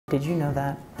Did you know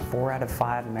that 4 out of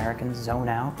 5 Americans zone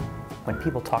out when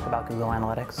people talk about Google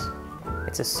Analytics?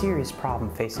 It's a serious problem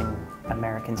facing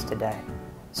Americans today,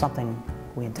 something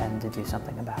we intend to do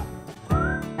something about.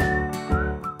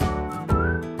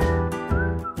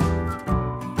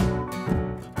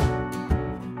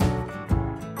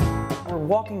 We're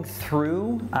walking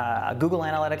through a Google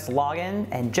Analytics login,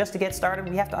 and just to get started,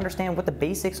 we have to understand what the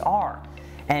basics are.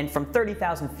 And from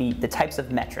 30,000 feet, the types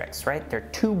of metrics, right? There are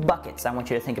 2 buckets I want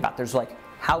you to think about. There's like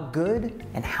how good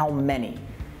and how many.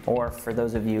 Or for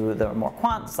those of you that are more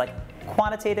quant, it's like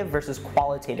quantitative versus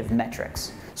qualitative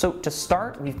metrics. So to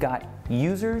start, we've got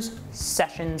users,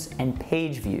 sessions, and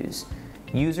page views.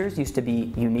 Users used to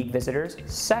be unique visitors,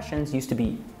 sessions used to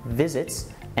be visits,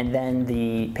 and then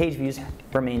the page views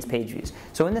remains page views.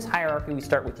 So in this hierarchy, we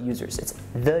start with users. It's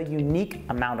the unique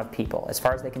amount of people, as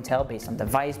far as they can tell, based on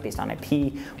device, based on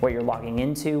IP, where you're logging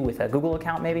into with a Google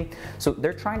account maybe. So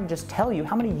they're trying to just tell you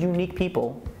how many unique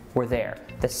people were there.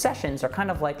 The sessions are kind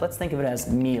of like, let's think of it as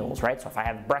meals, right? So if I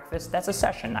have breakfast, that's a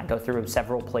session. I go through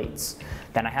several plates.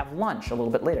 Then I have lunch a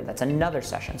little bit later. That's another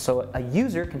session. So a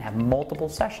user can have multiple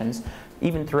sessions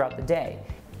even throughout the day.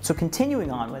 So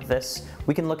continuing on with this,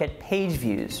 we can look at page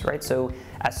views, right? So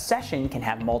a session can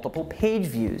have multiple page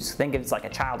views. Think of it as like a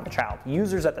child of a child.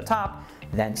 Users at the top,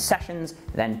 then sessions,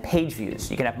 then page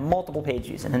views. You can have multiple page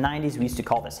views. In the 90s, we used to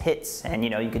call this hits, and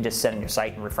you could just sit on your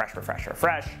site and refresh,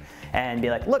 and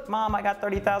be like, look, Mom, I got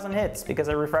 30,000 hits because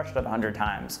I refreshed it 100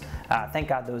 times. Thank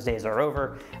God those days are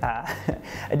over.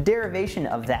 A derivation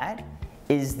of that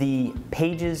is the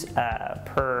pages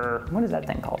per, what is that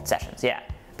thing called? Sessions, yeah.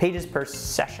 Pages per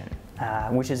session,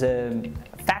 which is a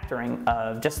factoring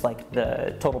of just like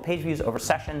the total page views over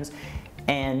sessions.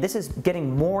 And this is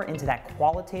getting more into that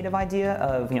qualitative idea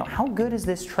of, how good is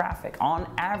this traffic?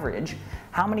 On average,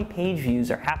 how many page views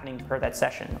are happening per that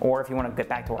session? Or if you want to get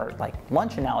back to our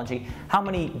lunch analogy, how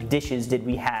many dishes did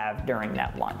we have during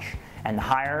that lunch? And the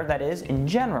higher that is, in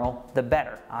general, the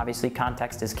better. Obviously,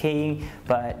 context is key,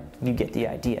 but you get the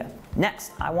idea.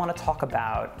 Next, I want to talk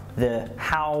about the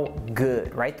how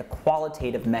good, right? The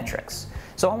qualitative metrics.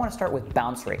 So I want to start with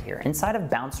bounce rate here. Inside of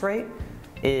bounce rate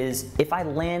is if I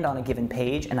land on a given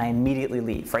page and I immediately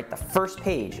leave, right? The first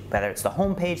page, whether it's the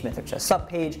home page, whether it's a sub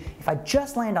page, if I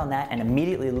just land on that and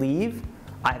immediately leave,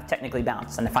 I've technically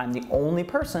bounced. And if I'm the only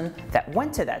person that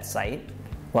went to that site,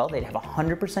 well, they'd have a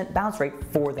 100% bounce rate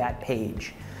for that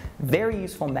page. Very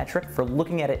useful metric for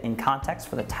looking at it in context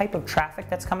for the type of traffic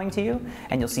that's coming to you,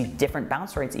 and you'll see different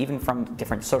bounce rates even from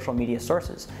different social media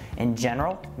sources. In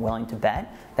general, willing to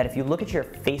bet that if you look at your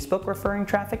Facebook referring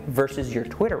traffic versus your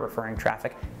Twitter referring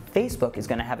traffic, Facebook is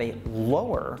going to have a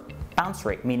lower bounce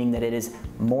rate, meaning that it is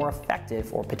more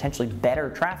effective or potentially better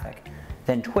traffic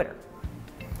than Twitter.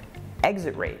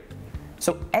 Exit rate.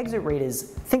 So exit rate is,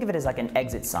 think of it as like an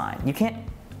exit sign.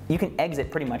 You can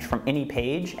exit pretty much from any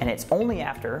page, and it's only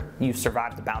after you've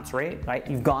survived the bounce rate, right?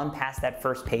 You've gone past that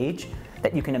first page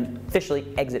that you can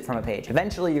officially exit from a page.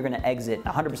 Eventually, you're going to exit,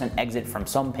 100% exit from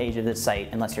some page of this site,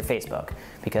 unless you're Facebook,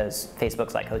 because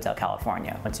Facebook's like Hotel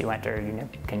California. Once you enter, you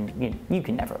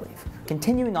can never leave.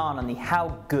 Continuing on the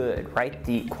how good, right?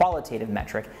 The qualitative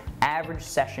metric, average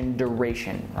session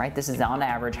duration, right? This is on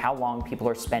average how long people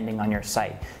are spending on your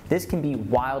site. This can be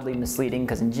wildly misleading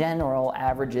because in general,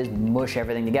 averages mush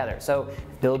everything together. So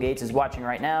if Bill Gates is watching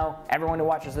right now, everyone who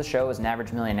watches the show is an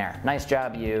average millionaire. Nice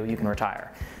job, you can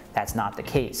retire. That's not the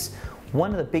case.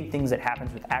 One of the big things that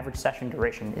happens with average session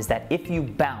duration is that if you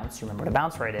bounce, you remember what a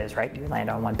bounce rate is, right? You land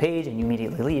on one page and you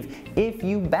immediately leave. If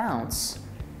you bounce,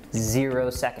 0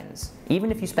 seconds.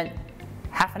 Even if you spent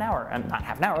half an hour, not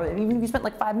half an hour, even if you spent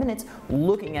like 5 minutes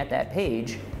looking at that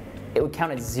page, it would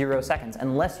count as 0 seconds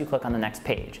unless you click on the next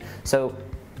page. So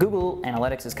Google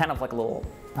Analytics is kind of like a little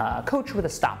coach with a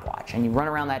stopwatch, and you run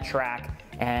around that track,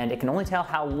 and it can only tell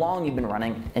how long you've been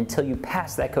running until you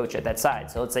pass that coach at that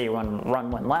side. So let's say you run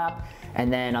 1 lap,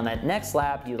 and then on that next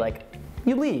lap, you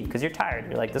leave because you're tired.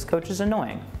 You're like, this coach is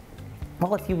annoying.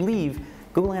 Well, if you leave,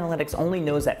 Google Analytics only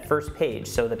knows that first page,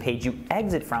 so the page you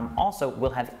exit from also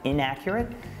will have inaccurate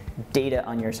data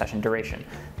on your session duration.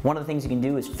 One of the things you can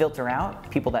do is filter out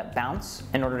people that bounce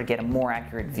in order to get a more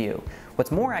accurate view. What's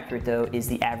more accurate though is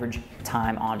the average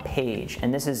time on page,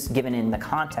 and this is given in the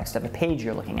context of a page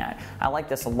you're looking at. I like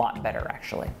this a lot better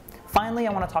actually. Finally,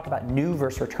 I want to talk about new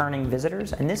versus returning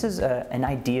visitors, and this is an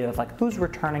idea of who's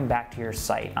returning back to your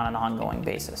site on an ongoing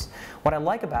basis. What I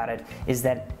like about it is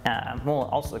that, well,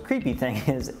 also the creepy thing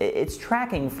is it's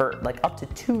tracking for up to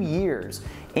 2 years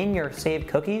in your saved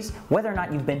cookies whether or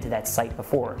not you've been to that site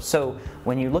before. So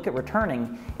when you look at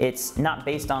returning, it's not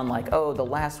based on oh, the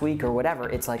last week or whatever.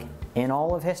 It's in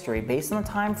all of history, based on the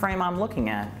time frame I'm looking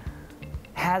at,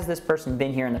 has this person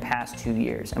been here in the past 2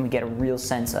 years? And we get a real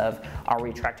sense of, are we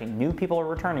attracting new people or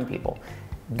returning people?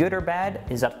 Good or bad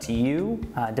is up to you,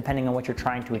 depending on what you're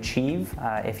trying to achieve.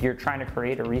 If you're trying to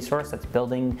create a resource that's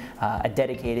building a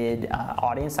dedicated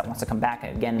audience that wants to come back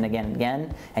again and again and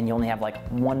again, and you only have like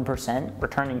 1%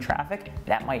 returning traffic,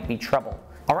 that might be trouble.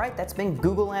 All right, that's been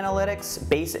Google Analytics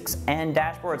Basics and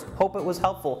Dashboards. Hope it was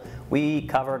helpful. We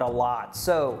covered a lot.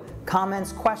 So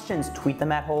comments, questions, tweet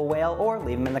them at Whole Whale or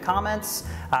leave them in the comments.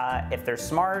 If they're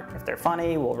smart, if they're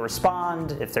funny, we'll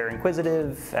respond. If they're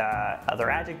inquisitive, other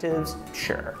adjectives,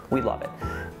 sure, we love it.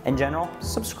 In general,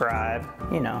 subscribe,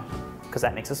 because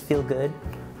that makes us feel good.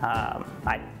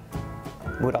 I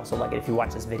would also like it if you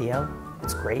watch this video.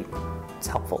 It's great, it's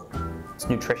helpful, it's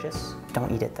nutritious.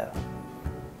 Don't eat it though.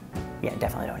 Yeah,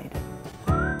 definitely don't eat it.